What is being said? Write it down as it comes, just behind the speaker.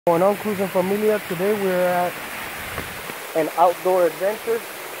Going on CRUIZ'N Familia. Today we're at an outdoor adventure.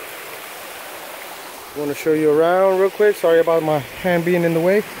 I want to show you around real quick. Sorry about my hand being in the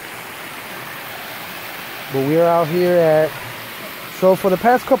way. But we're out here at, so for the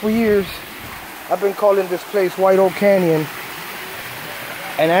past couple years I've been calling this place White Oak Canyon,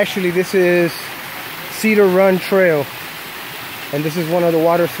 and actually this is Cedar Run Trail, and this is one of the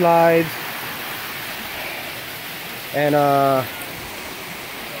water slides and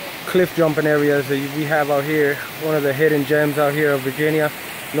cliff jumping areas that we have out here. One of the hidden gems out here of Virginia,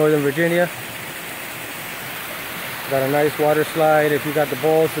 Northern Virginia. Got a nice water slide if you got the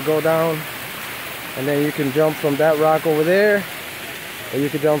balls to go down, and then you can jump from that rock over there, or you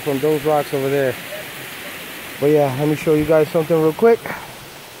can jump from those rocks over there. But yeah, let me show you guys something real quick.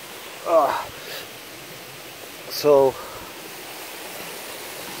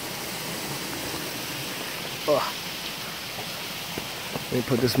 Let me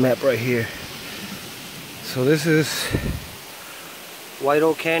put this map right here. So this is White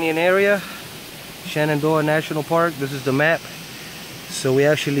Oak Canyon area, Shenandoah National Park. This is the map. So we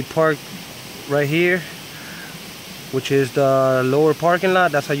actually parked right here, which is the lower parking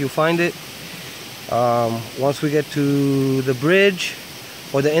lot. That's how you find it. Once we get to the bridge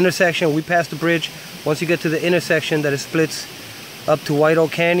or the intersection, we pass the bridge. Once you get to the intersection that it splits up to White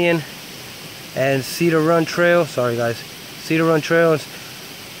Oak Canyon and Cedar Run Trail, sorry guys, Cedar Run Trail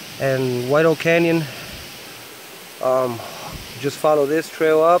and White Oak Canyon, just follow this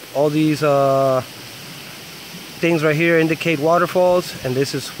trail up. All these things right here indicate waterfalls, and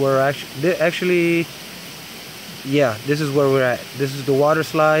this is where actually yeah, this is where we're at. This is the water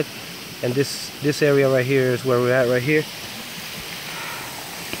slide, and this area right here is where we're at right here.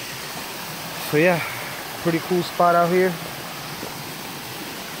 So yeah, pretty cool spot out here.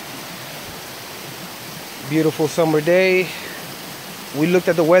 Beautiful summer day. We looked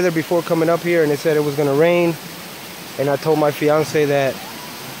at the weather before coming up here, and it said it was gonna rain, and I told my fiance that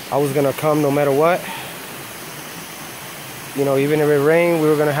I was gonna come no matter what. You know, even if it rained, we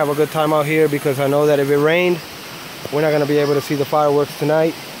were gonna have a good time out here, because I know that if it rained, we're not gonna be able to see the fireworks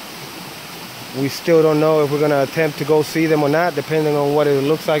tonight. We still don't know if we're gonna attempt to go see them or not, depending on what it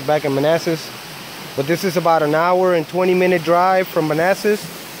looks like back in Manassas. But this is about an hour and 20-minute drive from Manassas,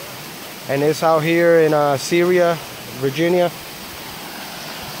 and it's out here in Syria, Virginia.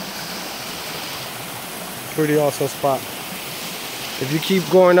 Pretty awesome spot. If you keep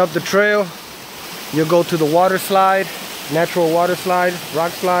going up the trail, you'll go to the water slide, natural water slide,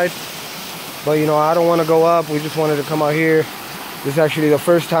 rock slide. But you know, I don't want to go up. We just wanted to come out here. This is actually the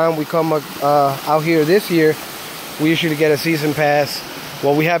first time we come out here this year. We usually get a season pass.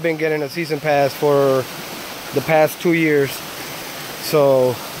 Well, we have been getting a season pass for the past 2 years.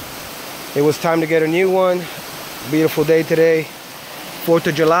 So it was time to get a new one. Beautiful day today, 4th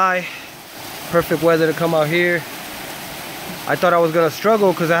of July. Perfect weather to come out here. I thought I was gonna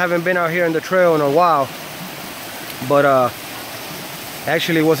struggle because I haven't been out here in the trail in a while, but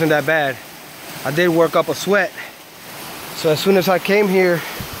actually it wasn't that bad. I did work up a sweat. So as soon as I came here,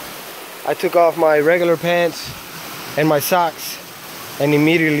 I took off my regular pants and my socks and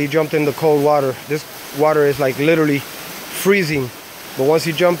immediately jumped in the cold water. This water is like literally freezing, but once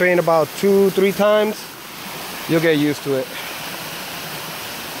you jump in about 2-3 times, you'll get used to it.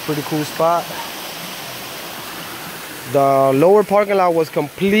 Pretty cool spot. The lower parking lot was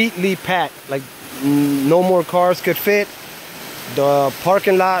completely packed, like no more cars could fit. The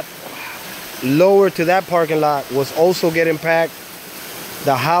parking lot lower to that parking lot was also getting packed.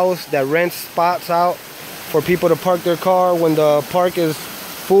 The house that rents spots out for people to park their car when the park is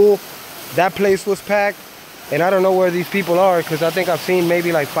full, that place was packed. And I don't know where these people are, because I think I've seen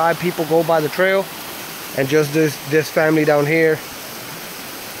maybe like 5 people go by the trail, and just this family down here.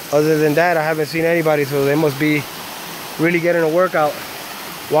 Other than that, I haven't seen anybody, so they must be really getting a workout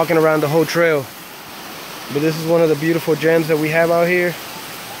walking around the whole trail. But this is one of the beautiful gems that we have out here.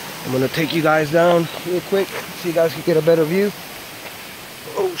 I'm gonna take you guys down real quick so you guys can get a better view.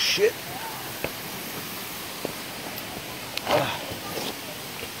 Oh shit.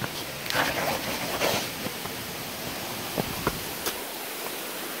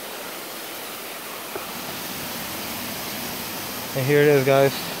 And here it is,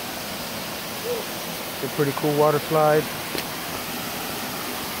 guys. It's a pretty cool water slide.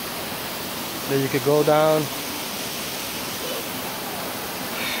 Then you could go down.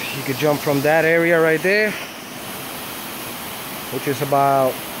 You could jump from that area right there, which is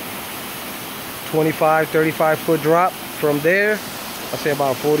about 25-35 foot drop from there. I say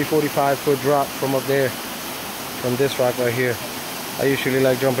about 40-45 foot drop from up there, from this rock right here. I usually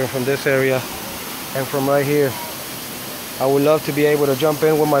like jumping from this area and from right here. I would love to be able to jump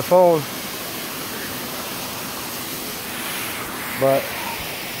in with my phone, but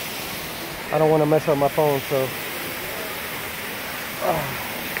I don't want to mess up my phone, so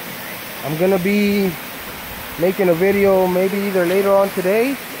I'm gonna be making a video maybe either later on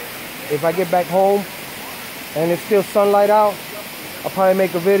today. If I get back home and it's still sunlight out, I'll probably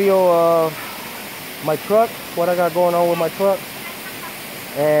make a video of my truck, what I got going on with my truck.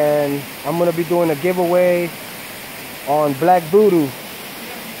 And I'm gonna be doing a giveaway on Black Voodoo.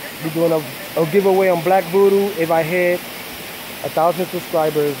 Be doing a giveaway on Black Voodoo if I hit 1,000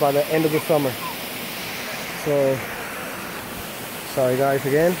 subscribers by the end of the summer. So sorry guys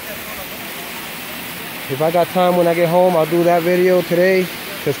again. If I got time when I get home, I'll do that video today,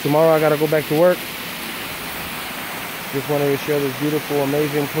 because tomorrow I gotta go back to work. Just wanted to share this beautiful,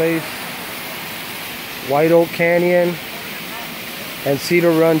 amazing place. White Oak Canyon and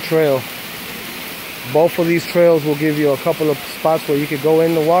Cedar Run Trail. Both of these trails will give you a couple of spots where you could go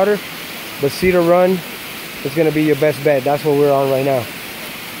in the water, but Cedar Run is gonna be your best bet. That's what we're on right now.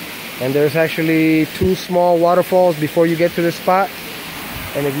 And there's actually 2 small waterfalls before you get to this spot.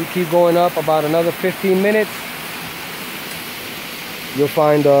 And if you keep going up about another 15 minutes, you'll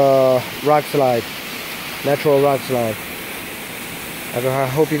find a rock slide, natural rock slide. I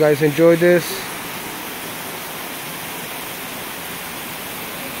hope you guys enjoyed this.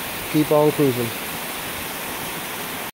 Keep on cruising.